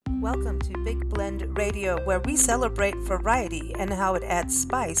Welcome to Big Blend Radio, where we celebrate variety and how it adds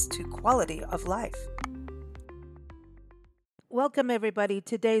spice to quality of life. Welcome, everybody.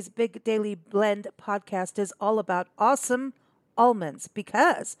 Today's Big Daily Blend podcast is all about awesome almonds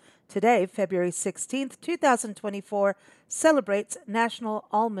because today, February 16th, 2024, celebrates National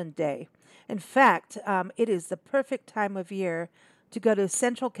Almond Day. In fact, it is the perfect time of year to go to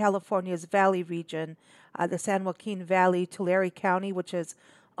Central California's Valley region, the San Joaquin Valley, Tulare County, which is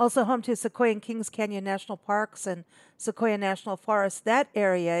also home to Sequoia and Kings Canyon National Parks and Sequoia National Forest. That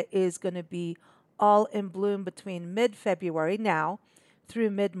area is going to be all in bloom between mid-February now through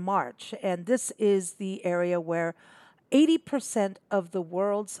mid-March. And this is the area where 80% of the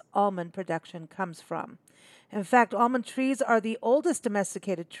world's almond production comes from. In fact, almond trees are the oldest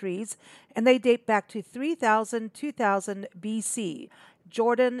domesticated trees, and they date back to 3000, 2000 BC,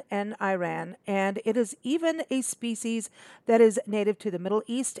 Jordan and Iran, and it is even a species that is native to the Middle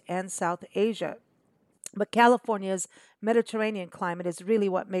East and South Asia. But California's Mediterranean climate is really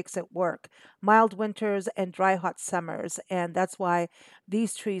what makes it work. Mild winters and dry, hot summers, and that's why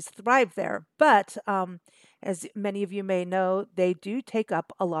these trees thrive there. But as many of you may know, they do take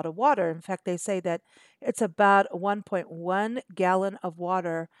up a lot of water. In fact, they say that it's about 1.1 gallon of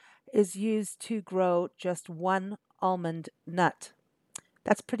water is used to grow just one almond nut.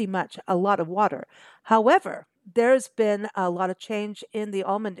 That's pretty much a lot of water. However, there's been a lot of change in the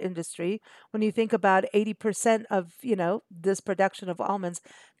almond industry. When you think about 80% of, this production of almonds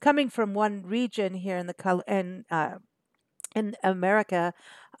coming from one region here in America,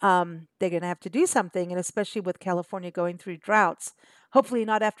 they're going to have to do something, and especially with California going through droughts. Hopefully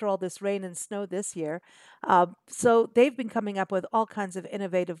not after all this rain and snow this year. So they've been coming up with all kinds of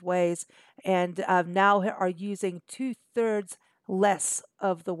innovative ways, and now are using 2/3 less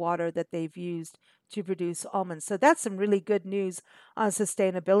of the water that they've used to produce almonds. So that's some really good news on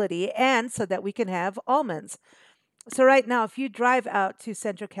sustainability and so that we can have almonds. So right now, if you drive out to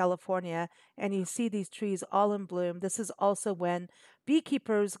Central California and you see these trees all in bloom, this is also when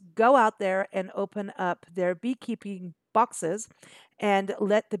beekeepers go out there and open up their beekeeping boxes and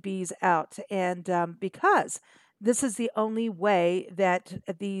let the bees out. And because this is the only way that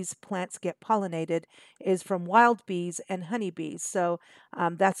these plants get pollinated is from wild bees and honeybees. So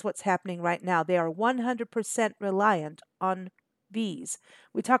that's what's happening right now. They are 100% reliant on bees.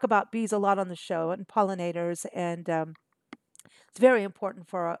 We talk about bees a lot on the show and pollinators, and it's very important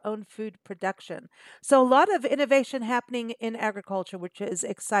for our own food production. So a lot of innovation happening in agriculture, which is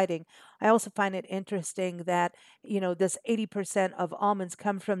exciting. I also find it interesting that, this 80% of almonds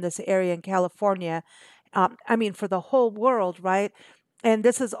come from this area in California. For the whole world, right? And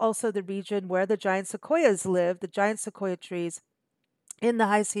this is also the region where the giant sequoias live, the giant sequoia trees in the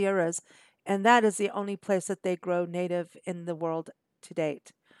high Sierras. And that is the only place that they grow native in the world to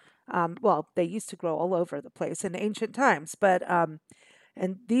date. Well, they used to grow all over the place in ancient times, but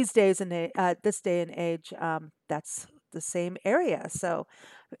and these days in this day and age, that's the same area. So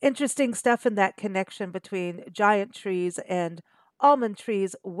interesting stuff in that connection between giant trees and almond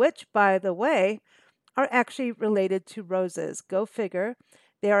trees, which, by the way, are actually related to roses. Go figure.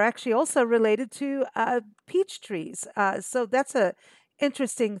 They are actually also related to peach trees. So that's a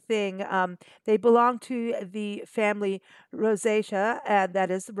interesting thing. They belong to the family Rosaceae, and that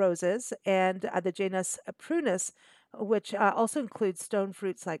is roses, and the genus Prunus, which also includes stone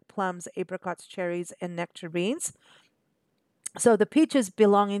fruits like plums, apricots, cherries, and nectarines. So the peaches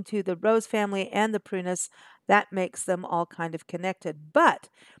belonging to the rose family and the prunus, that makes them all kind of connected. But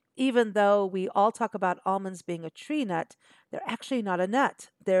even though we all talk about almonds being a tree nut, they're actually not a nut.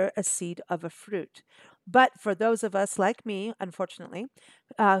 They're a seed of a fruit. But for those of us like me, unfortunately,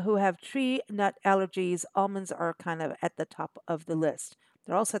 who have tree nut allergies, almonds are kind of at the top of the list.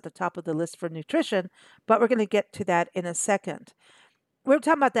 They're also at the top of the list for nutrition, but we're going to get to that in a second. We're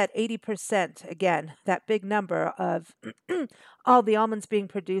talking about that 80%, again, that big number of all the almonds being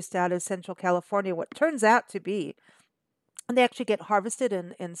produced out of Central California. What turns out to be, and they actually get harvested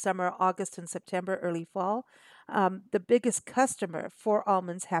in summer, August and September, early fall. The biggest customer for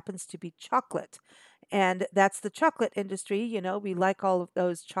almonds happens to be chocolate. And that's the chocolate industry. We like all of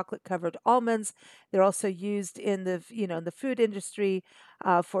those chocolate covered almonds. They're also used in the food industry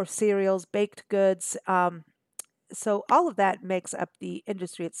for cereals, baked goods. So all of that makes up the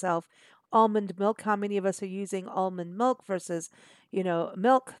industry itself. Almond milk. How many of us are using almond milk versus,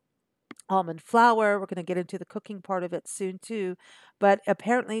 milk? Almond flour. We're going to get into the cooking part of it soon too. But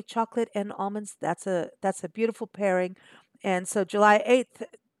apparently chocolate and almonds, that's a beautiful pairing. And so July 8th,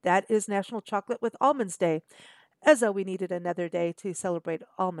 that is National Chocolate with Almonds Day. As though we needed another day to celebrate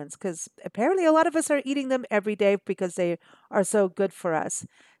almonds, because apparently a lot of us are eating them every day because they are so good for us.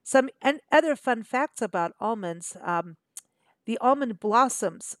 Some and other fun facts about almonds. The Almond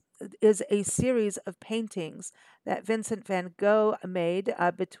Blossoms is a series of paintings that Vincent van Gogh made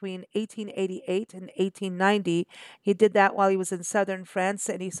between 1888 and 1890. He did that while he was in southern France,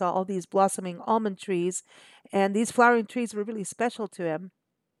 and he saw all these blossoming almond trees. And these flowering trees were really special to him,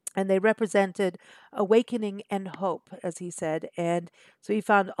 and they represented awakening and hope, as he said. And so he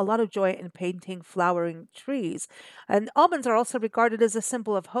found a lot of joy in painting flowering trees. And almonds are also regarded as a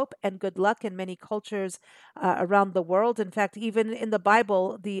symbol of hope and good luck in many cultures around the world. In fact, even in the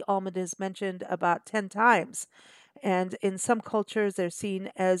Bible, the almond is mentioned about 10 times. And in some cultures, they're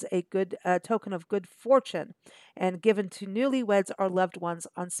seen as a good token of good fortune and given to newlyweds or loved ones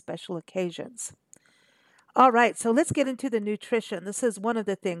on special occasions. All right, so let's get into the nutrition. This is one of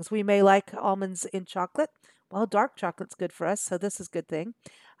the things we may like almonds in chocolate. Well, dark chocolate's good for us, so this is a good thing.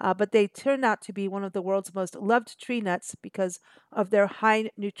 But they turn out to be one of the world's most loved tree nuts because of their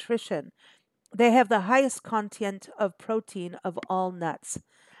high nutrition. They have the highest content of protein of all nuts.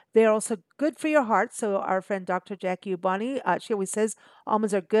 They are also good for your heart. So our friend Dr. Jackie Ubani, she always says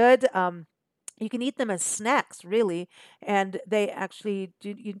almonds are good. You can eat them as snacks, really, and they actually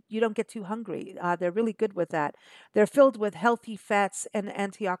you don't get too hungry. They're really good with that. They're filled with healthy fats and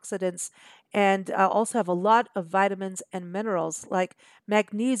antioxidants, and also have a lot of vitamins and minerals like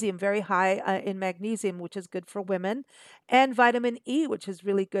magnesium, very high in magnesium, which is good for women, and vitamin E, which is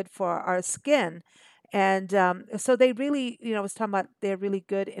really good for our skin. And so they really, I was talking about they're really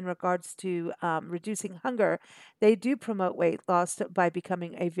good in regards to reducing hunger. They do promote weight loss by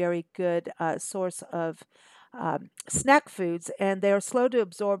becoming a very good source of snack foods, and they are slow to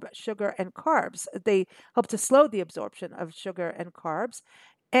absorb sugar and carbs. They help to slow the absorption of sugar and carbs.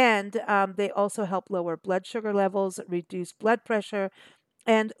 And they also help lower blood sugar levels, reduce blood pressure,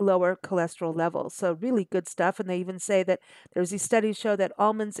 and lower cholesterol levels. So really good stuff. And they even say that there's these studies show that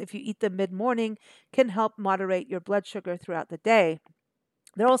almonds, if you eat them mid-morning, can help moderate your blood sugar throughout the day.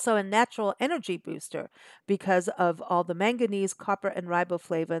 They're also a natural energy booster because of all the manganese, copper, and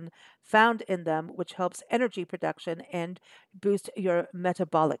riboflavin found in them, which helps energy production and boost your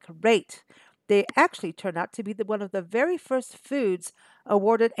metabolic rate. They actually turn out to be one of the very first foods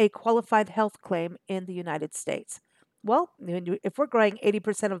awarded a qualified health claim in the United States. Well, if we're growing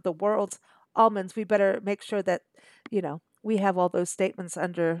 80% of the world's almonds, we better make sure that, we have all those statements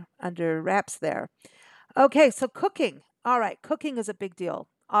under wraps there. Okay, so cooking. All right, cooking is a big deal,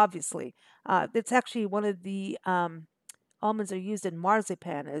 obviously. It's actually one of the almonds are used in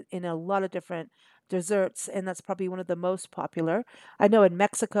marzipan in a lot of different desserts, and that's probably one of the most popular. I know in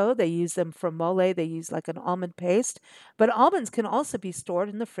Mexico they use them for mole, they use like an almond paste, but almonds can also be stored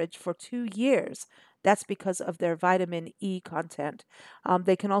in the fridge for 2 years. That's because of their vitamin E content.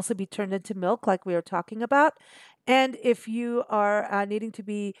 They can also be turned into milk, like we were talking about. And if you are needing to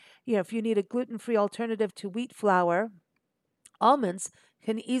be, if you need a gluten free alternative to wheat flour, almonds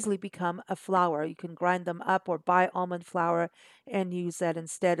can easily become a flour. You can grind them up or buy almond flour and use that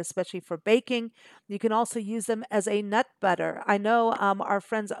instead, especially for baking. You can also use them as a nut butter. I know our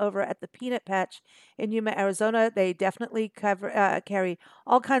friends over at the Peanut Patch in Yuma, Arizona, they definitely carry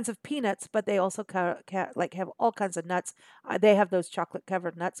all kinds of peanuts, but they also have all kinds of nuts. They have those chocolate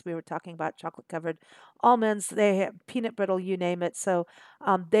covered nuts. We were talking about chocolate covered almonds. They have peanut brittle, you name it. So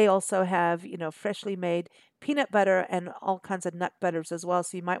they also have, freshly made peanut butter and all kinds of nut butters as well.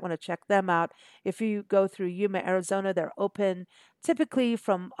 So you might want to check them out. If you go through Yuma, Arizona, they're open typically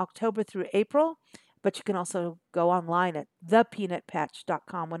from October through April, but you can also go online at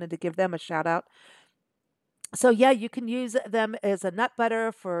thepeanutpatch.com. Wanted to give them a shout out. So yeah, you can use them as a nut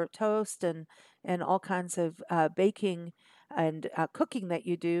butter for toast and all kinds of baking and cooking that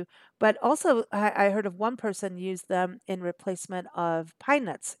you do. But also, I heard of one person use them in replacement of pine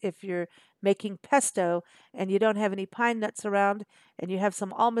nuts. If you're making pesto and you don't have any pine nuts around, and you have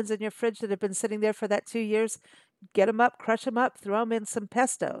some almonds in your fridge that have been sitting there for that 2 years, get them up, crush them up, throw them in some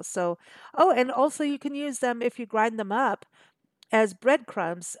pesto. So, oh, and also you can use them if you grind them up as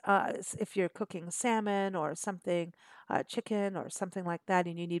breadcrumbs, if you're cooking salmon or something, chicken or something like that,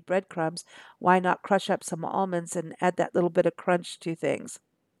 and you need breadcrumbs, why not crush up some almonds and add that little bit of crunch to things?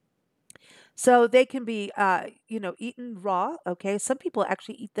 So they can be, eaten raw. Okay, some people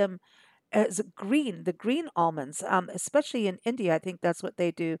actually eat them as the green almonds, especially in India. I think that's what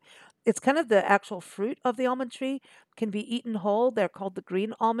they do. It's kind of the actual fruit of the almond tree can be eaten whole. They're called the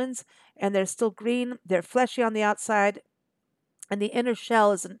green almonds, and they're still green. They're fleshy on the outside, and the inner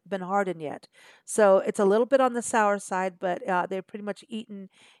shell hasn't been hardened yet. So it's a little bit on the sour side, but they're pretty much eaten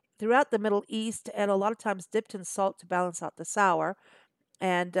throughout the Middle East and a lot of times dipped in salt to balance out the sour.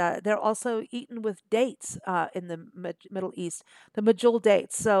 and they're also eaten with dates in the Middle East, the majul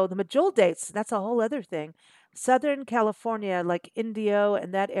dates. So the majul dates, that's a whole other thing. Southern California, like Indio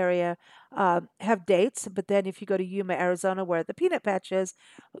and that area, have dates, but then if you go to Yuma, Arizona, where the peanut patch is,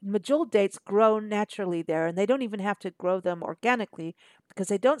 majul dates grow naturally there, and they don't even have to grow them organically because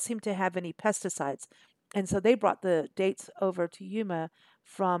they don't seem to have any pesticides. And so they brought the dates over to Yuma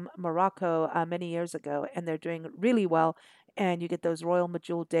from Morocco many years ago, and they're doing really well. And you get those Royal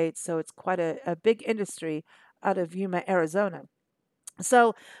Majul dates, so it's quite a big industry out of Yuma, Arizona.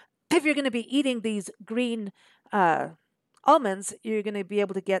 So if you're going to be eating these green uh, almonds, you're going to be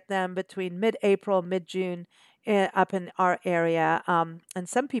able to get them between mid-April, mid-June, up in our area. And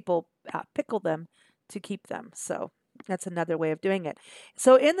some people pickle them to keep them. So that's another way of doing it.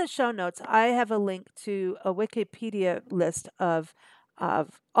 So in the show notes, I have a link to a Wikipedia list of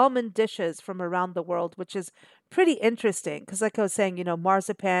almond dishes from around the world, which is pretty interesting because, like I was saying,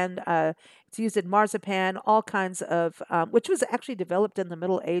 marzipan. It's used in marzipan, all kinds of, which was actually developed in the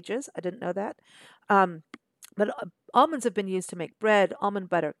Middle Ages. I didn't know that. Um, but almonds have been used to make bread, almond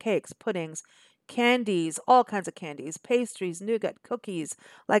butter, cakes, puddings, candies, all kinds of candies, pastries, nougat, cookies,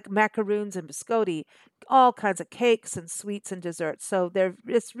 like macaroons and biscotti, all kinds of cakes and sweets and desserts. So they're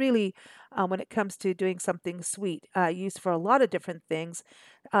it's really, when it comes to doing something sweet, used for a lot of different things.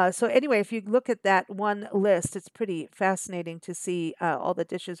 So anyway, if you look at that one list, it's pretty fascinating to see all the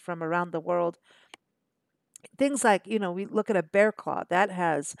dishes from around the world. Things like, we look at a bear claw that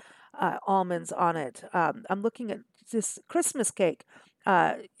has almonds on it. I'm looking at this Christmas cake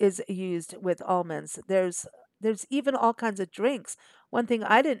is used with almonds. There's even all kinds of drinks. One thing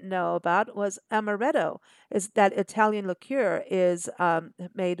I didn't know about was amaretto. Is that Italian liqueur is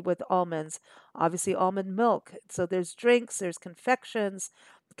made with almonds, obviously almond milk. So there's drinks, there's confections,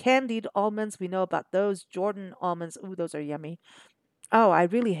 candied almonds. We know about those. Jordan almonds. Ooh, those are yummy. Oh, I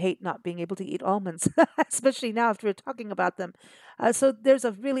really hate not being able to eat almonds, especially now after we're talking about them. So there's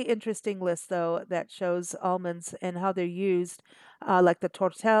a really interesting list, though, that shows almonds and how they're used, like the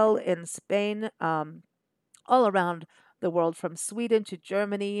tortel in Spain. All around the world, from Sweden to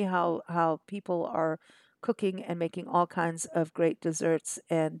Germany, how people are cooking and making all kinds of great desserts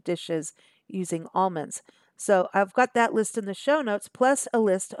and dishes using almonds. So I've got that list in the show notes, plus a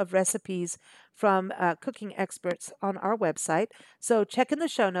list of recipes from cooking experts on our website. So check in the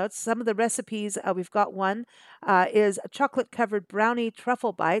show notes. Some of the recipes, we've got one is chocolate covered brownie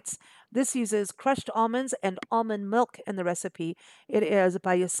truffle bites. This uses crushed almonds and almond milk in the recipe. It is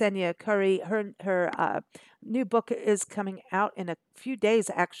by Yesenia Curry. Her new book is coming out in a few days,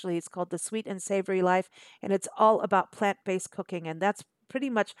 actually. It's called The Sweet and Savory Life, and it's all about plant based cooking. And that's pretty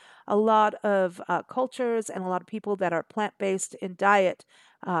much a lot of cultures and a lot of people that are plant based in diet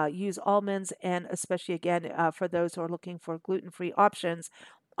use almonds, and especially again for those who are looking for gluten free options.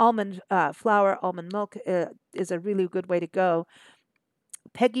 Almond flour, almond milk is a really good way to go.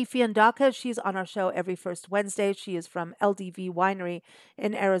 Peggy Fiandaca, she's on our show every first Wednesday. She is from LDV Winery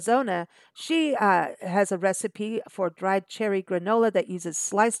in Arizona. She has a recipe for dried cherry granola that uses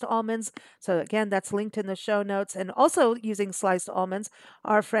sliced almonds. So, again, that's linked in the show notes. And also using sliced almonds,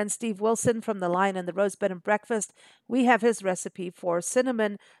 our friend Steve Wilson from the Lion and the Rose Bed and Breakfast, we have his recipe for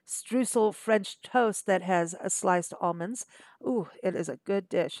cinnamon streusel French toast that has sliced almonds. Ooh, it is a good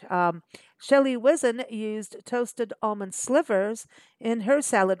dish. Shelley Wizen used toasted almond slivers in her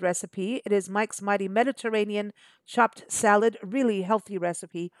salad recipe. It is Mike's Mighty Mediterranean chopped salad, really healthy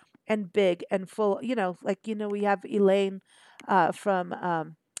recipe and big and full. We have Elaine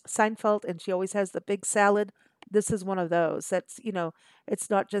from Seinfeld, and she always has the big salad. This is one of those. It's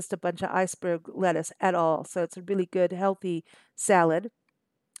not just a bunch of iceberg lettuce at all. So it's a really good, healthy salad.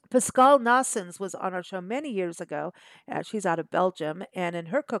 Pascal Nassens was on our show many years ago. She's out of Belgium, and in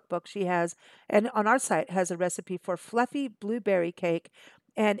her cookbook, she has, and on our site, has a recipe for fluffy blueberry cake.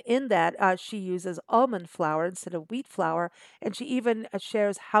 And in that, she uses almond flour instead of wheat flour, and she even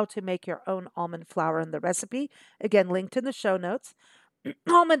shares how to make your own almond flour in the recipe. Again, linked in the show notes.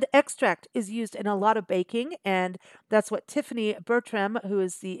 Almond extract is used in a lot of baking, and that's what Tiffany Bertram, who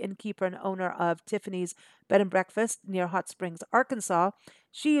is the innkeeper and owner of Tiffany's Bed and Breakfast near Hot Springs, Arkansas,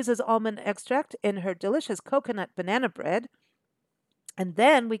 she uses almond extract in her delicious coconut banana bread. And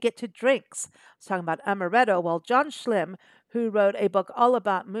then we get to drinks. I was talking about amaretto. Well, John Schlim, who wrote a book all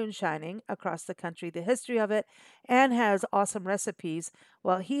about moonshining across the country, the history of it, and has awesome recipes.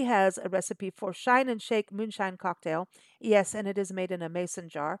 Well, he has a recipe for shine and shake moonshine cocktail. Yes, and it is made in a mason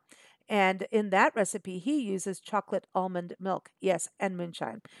jar. And in that recipe, he uses chocolate almond milk. Yes, and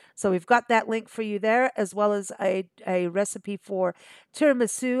moonshine. So we've got that link for you there, as well as a recipe for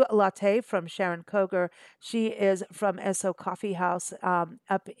tiramisu latte from Sharon Koger. She is from Esso Coffee House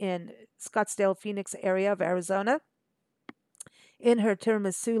up in Scottsdale, Phoenix area of Arizona. In her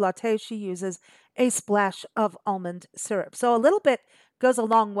tiramisu latte, she uses a splash of almond syrup. So a little bit goes a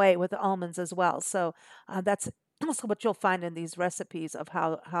long way with the almonds as well. So that's also what you'll find in these recipes of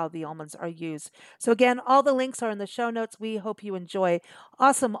how the almonds are used. So again, all the links are in the show notes. We hope you enjoy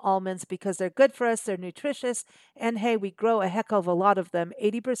awesome almonds because they're good for us, they're nutritious, and hey, we grow a heck of a lot of them.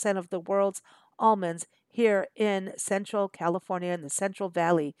 80% of the world's almonds here in Central California in the Central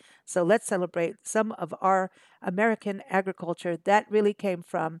Valley. So let's celebrate some of our American agriculture that really came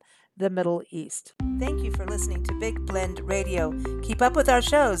from the Middle East. Thank you for listening to Big Blend Radio. Keep up with our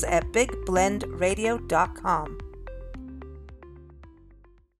shows at bigblendradio.com.